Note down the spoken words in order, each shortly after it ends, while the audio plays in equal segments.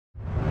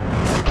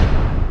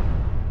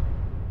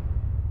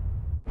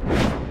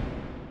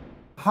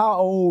How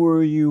old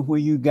were you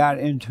when you got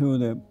into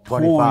the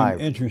 25. porn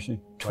industry?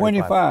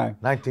 25.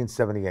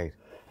 1978.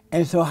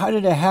 And so how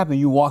did that happen?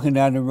 You walking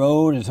down the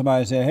road and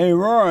somebody said, "Hey,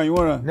 Ron, you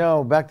wanna?"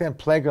 No, back then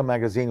Playgirl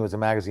magazine was a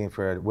magazine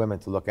for women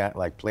to look at,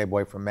 like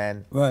Playboy for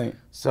men. Right.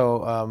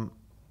 So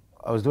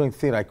I was doing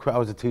theater. I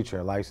was a teacher,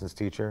 a licensed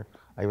teacher.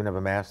 I even have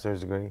a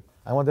master's degree.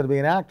 I wanted to be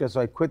an actor, so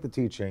I quit the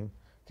teaching,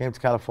 came to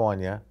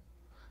California,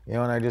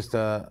 and I just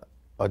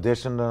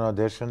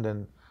auditioned,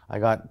 and I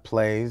got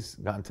plays,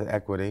 got into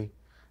equity,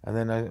 and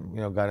then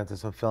I got into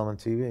some film and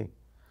TV. Amazing.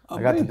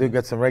 I got to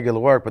get some regular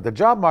work, but the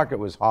job market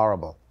was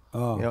horrible.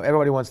 Oh.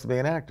 Everybody wants to be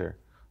an actor,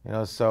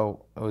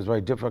 so it was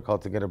very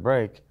difficult to get a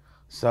break.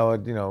 So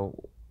I'd, do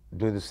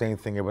the same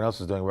thing everyone else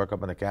was doing, work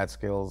up in the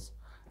Catskills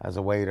as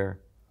a waiter.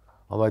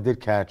 Although I did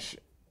catch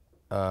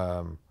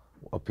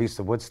a piece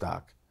of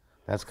Woodstock.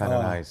 That's kind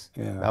of nice.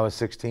 Yeah. I was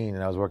 16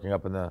 and I was working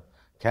up in the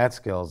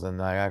Catskills,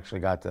 and I actually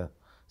got to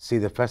see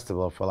the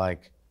festival for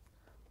like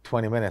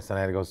 20 minutes, and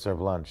I had to go serve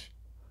lunch.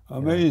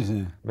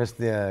 Amazing. Missed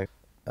the,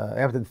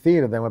 after the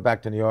theater, then went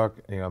back to New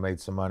York, made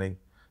some money,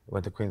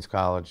 went to Queens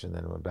College, and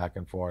then went back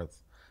and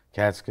forth.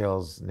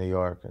 Catskills, New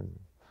York, and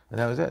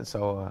that was it.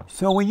 So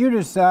so when you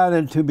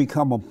decided to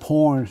become a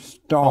porn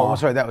star. Oh, I'm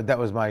sorry, that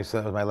was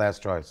my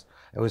last choice.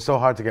 It was so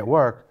hard to get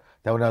work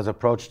that when I was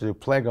approached to do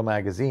Playgirl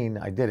magazine,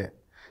 I did it.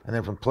 And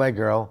then from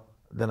Playgirl,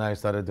 then I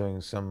started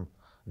doing some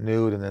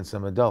nude and then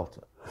some adult.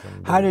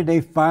 How did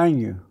they find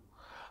you?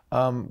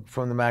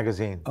 From the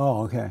magazine.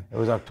 Oh, okay. It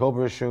was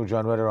October issue,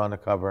 John Ritter on the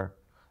cover,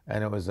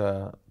 and it was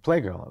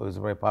Playgirl. It was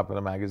a very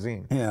popular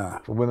magazine. Yeah.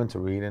 For women to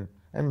read,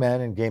 and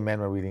men and gay men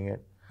were reading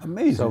it.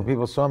 Amazing. So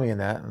people saw me in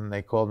that, and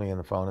they called me on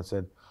the phone and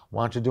said,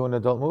 "Why don't you do an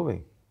adult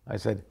movie?" I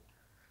said, "It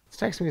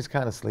strikes me as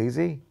kind of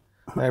sleazy."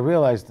 And I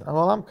realized,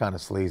 well, I'm kind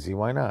of sleazy.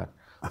 Why not?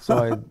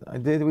 So I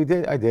did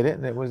it,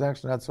 and it was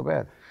actually not so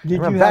bad.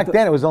 Back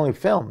then, it was only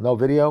film, no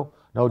video,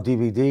 no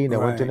DVD,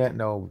 no internet,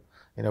 no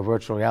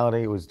virtual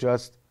reality. It was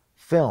just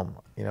film,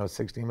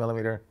 16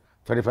 millimeter,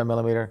 35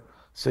 millimeter.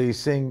 So you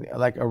sing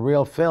like a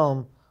real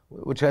film,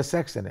 which has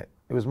sex in it.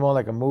 It was more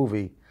like a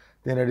movie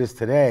than it is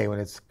today, when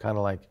it's kind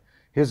of like,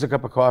 here's a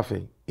cup of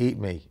coffee, eat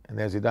me, and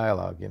there's your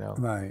dialogue,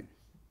 Right.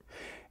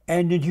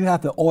 And did you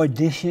have to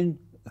audition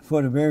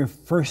for the very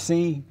first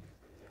scene?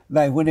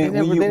 Like when they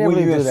never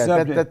do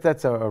that.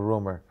 That's a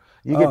rumor.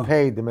 You get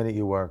paid the minute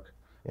you work.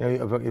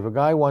 If a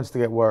guy wants to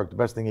get work, the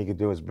best thing he could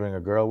do is bring a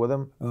girl with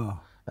him,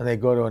 and they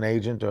go to an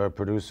agent or a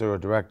producer or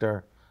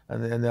director,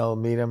 and they'll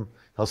meet him.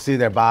 He'll see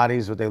their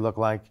bodies, what they look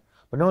like,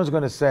 but no one's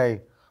going to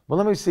say, "Well,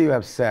 let me see you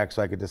have sex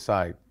so I could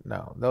decide."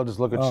 No, they'll just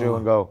look at you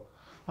and go,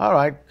 "All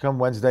right, come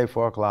Wednesday,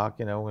 4 o'clock.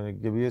 We're going to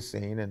give you a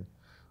scene, and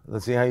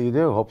let's see how you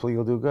do. Hopefully,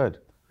 you'll do good."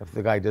 If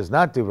the guy does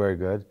not do very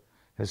good,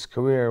 his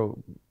career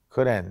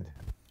could end.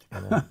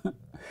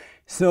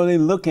 So they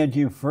look at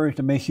you first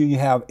to make sure you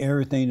have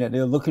everything that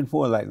they're looking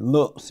for, like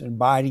looks and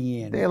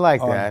body and. They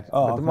like that,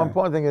 but the more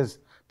important thing is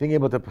being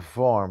able to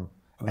perform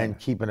and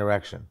keep an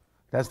erection.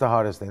 That's the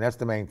hardest thing. That's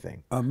the main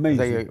thing.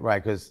 Amazing.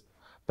 Right, because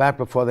back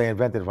before they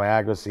invented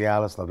Viagra,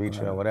 Cialis,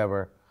 Levitra,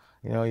 whatever,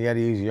 you had to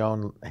use your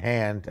own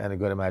hand and a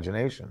good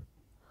imagination.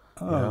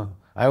 I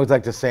always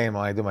like to say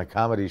when I do my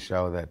comedy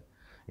show that,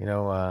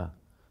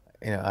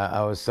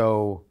 I was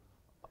so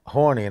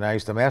horny and I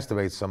used to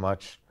masturbate so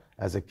much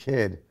as a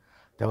kid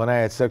that when I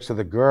had sex with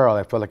a girl,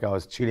 I felt like I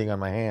was cheating on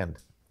my hand.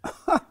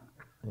 But,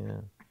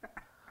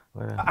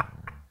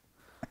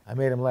 I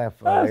made him laugh,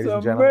 That's ladies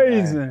and gentlemen.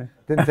 amazing.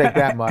 Didn't take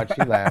that much.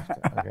 He laughed.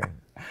 Okay.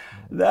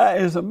 That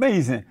is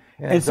amazing.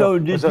 Yeah, and so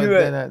did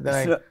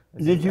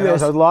you? I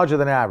was larger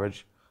than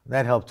average.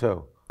 That helped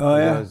too. Oh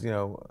yeah.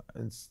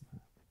 Because,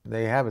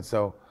 they have it.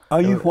 So.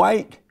 Are you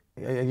white?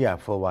 Yeah,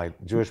 full white.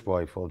 Jewish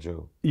boy, full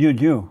Jew. You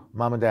Jew?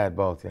 Mom and dad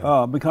both. Yeah.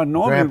 Oh, because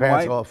normally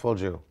grandparents white. all full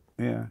Jew.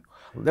 Yeah.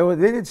 They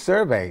did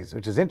surveys,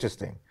 which is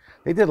interesting.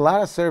 They did a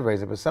lot of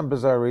surveys, and for some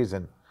bizarre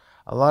reason,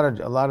 a lot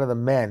of the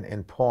men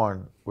in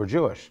porn were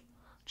Jewish.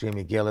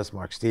 Jamie Gillis,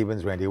 Mark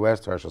Stevens, Randy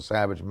West, Herschel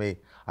Savage, me.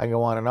 I can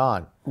go on and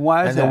on.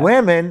 Why is that? And the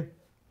women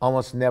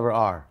almost never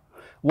are.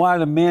 Why are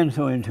the men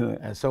so into it?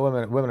 And so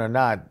women are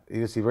not.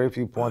 You see very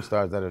few porn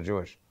stars that are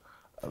Jewish.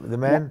 The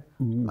men,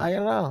 I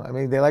don't know. I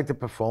mean, they like to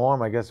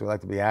perform. I guess they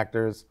like to be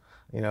actors.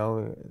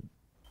 Yeah,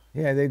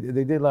 they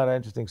did a lot of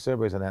interesting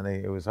surveys on that.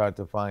 And it was hard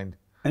to find.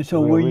 And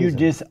so were you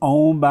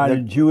disowned by the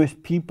Jewish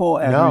people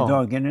as a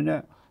result of getting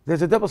that?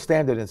 There's a double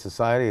standard in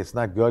society. It's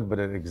not good, but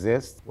it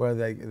exists, where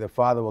the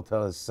father will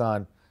tell his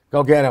son,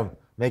 "Go get him,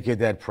 make your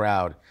dad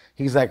proud."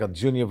 He's like a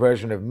junior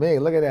version of me.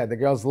 Look at that. The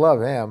girls love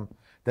him.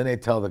 Then they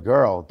tell the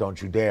girl, "Don't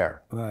you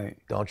dare. Right.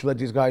 Don't you let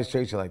these guys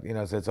chase you."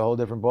 So it's a whole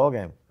different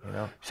ballgame.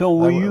 So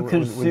were you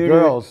considered? With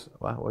girls,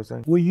 what was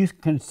that? Were you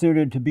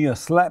considered to be a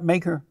slut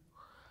maker?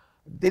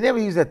 They never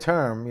use that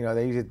term.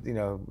 They use it.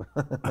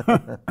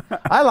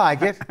 I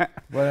like it.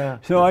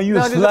 But, so are you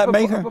a slut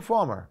maker? A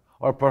performer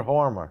or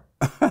performer.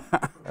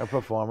 A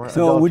performer.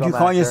 So would you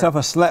call yourself a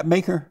slut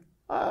maker?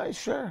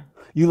 Sure.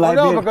 You like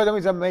no, because that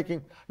means I'm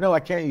making. No, I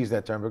can't use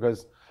that term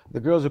because the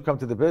girls who come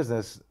to the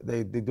business,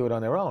 they do it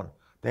on their own.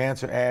 They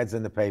answer ads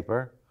in the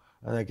paper,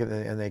 and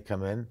they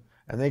come in,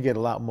 and they get a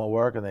lot more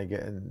work, and they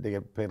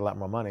get paid a lot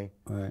more money.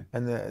 Right.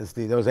 And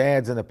those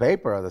ads in the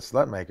paper are the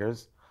slut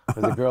makers,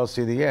 because the girls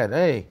see the ad.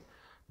 Hey,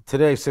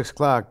 today 6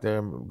 o'clock,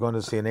 they're going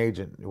to see an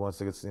agent who wants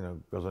to get,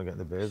 girls want to get in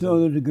the biz.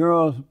 So do the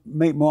girls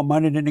make more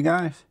money than the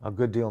guys? A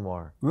good deal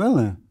more.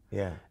 Really?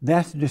 Yeah.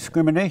 That's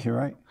discrimination,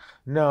 right?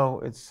 No,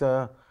 it's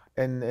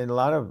in a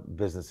lot of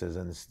businesses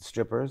and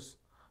strippers,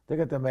 they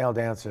get the male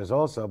dancers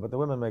also, but the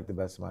women make the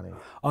best money.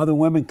 Are the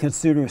women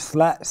considered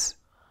sluts?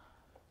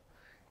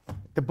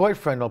 The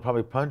boyfriend will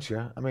probably punch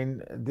you. I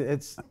mean,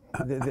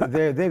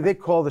 they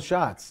call the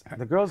shots.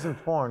 The girls in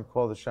porn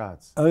call the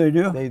shots. Oh, they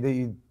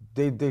do?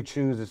 They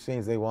choose the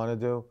scenes they want to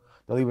do.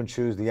 They'll even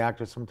choose the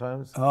actor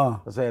sometimes. Oh.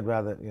 They'll say, I'd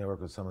rather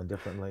work with someone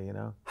differently,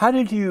 How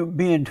did you,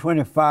 being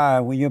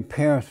 25, when your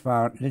parents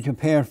did your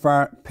parents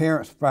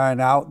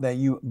find out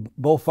that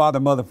both father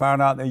and mother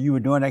found out that you were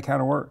doing that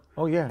kind of work?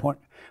 Oh, yeah.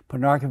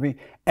 Pornography.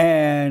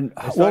 And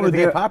it started to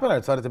get popular.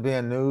 It started to be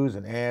in news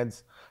and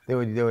ads. They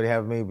would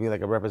have me be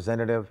like a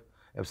representative.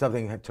 If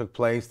something took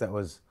place that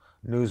was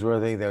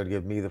newsworthy, they would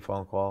give me the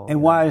phone call.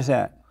 And why is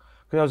that?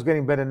 Because I was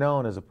getting better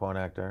known as a porn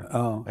actor.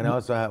 Oh. And I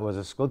also was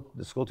a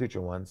school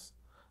teacher once.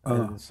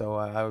 And so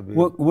I would be.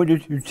 What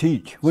did you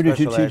teach? What did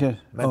you teach us?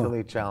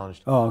 Mentally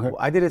challenged. Oh, okay.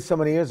 I did it so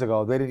many years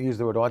ago. They didn't use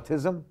the word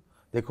autism.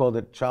 They called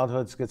it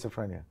childhood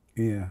schizophrenia.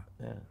 Yeah.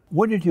 Yeah.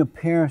 What did your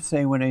parents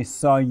say when they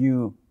saw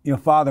you, your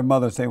father and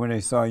mother say when they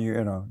saw you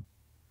in a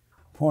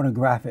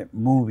pornographic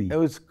movie? It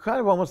was kind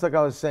of almost like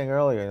I was saying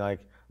earlier.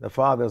 Like the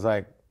father's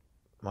like,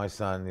 my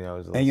son, is a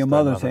little and your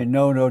mother say,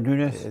 no, don't do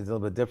this? It's a little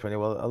bit different.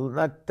 Well,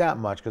 not that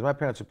much, because my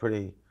parents are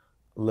pretty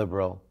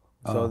liberal.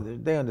 So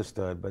they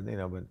understood, but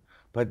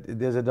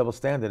there's a double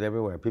standard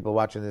everywhere. People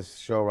watching this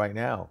show right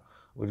now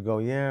would go,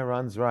 yeah,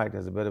 Ron's right.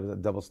 There's a bit of a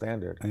double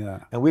standard. Yeah.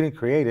 And we didn't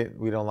create it.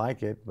 We don't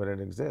like it, but it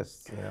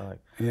exists.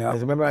 Yeah.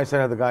 Remember I said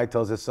how the guy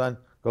tells his son,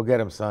 go get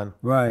him, son.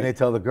 Right. And they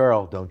tell the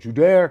girl, don't you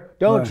dare.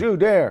 Don't you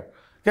dare.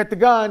 Get the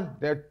gun.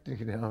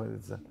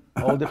 It's a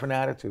whole different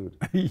attitude.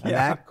 Yeah. And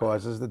that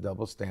causes the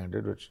double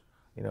standard, which,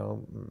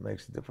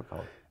 makes it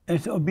difficult.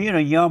 And so being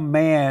a young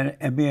man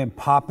and being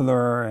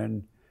popular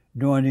and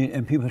doing it,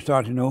 and people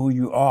start to know who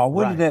you are.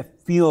 What did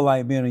that feel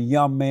like, being a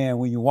young man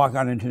when you walk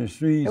out into the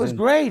streets? It was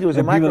great. It was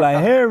people like,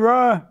 hey,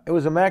 Ron. It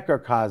was a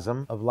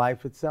microcosm of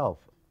life itself.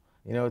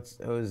 It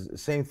was the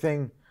same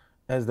thing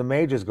as the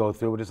majors go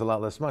through, but just a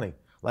lot less money.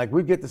 Like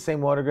we get the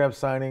same autograph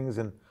signings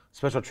and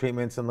special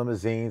treatments and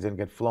limousines and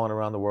get flown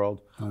around the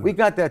world. We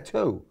got that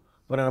too,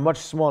 but on a much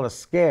smaller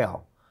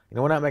scale.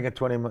 We're not making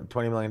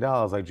 $20 million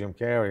like Jim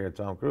Carrey or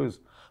Tom Cruise,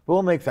 but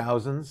we'll make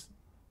thousands.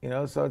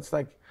 So it's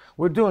like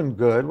we're doing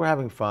good, we're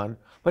having fun,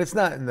 but it's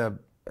not in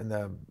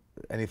the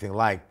anything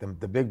like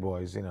the big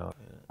boys.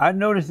 I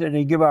noticed that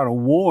they give out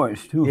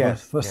awards too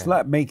for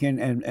slut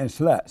making and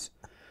sluts.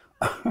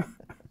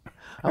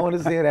 I want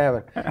to see it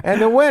happen.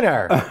 And the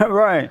winner,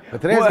 right?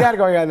 But today's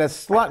category are the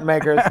slut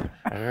makers,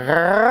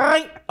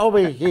 right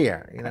over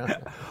here.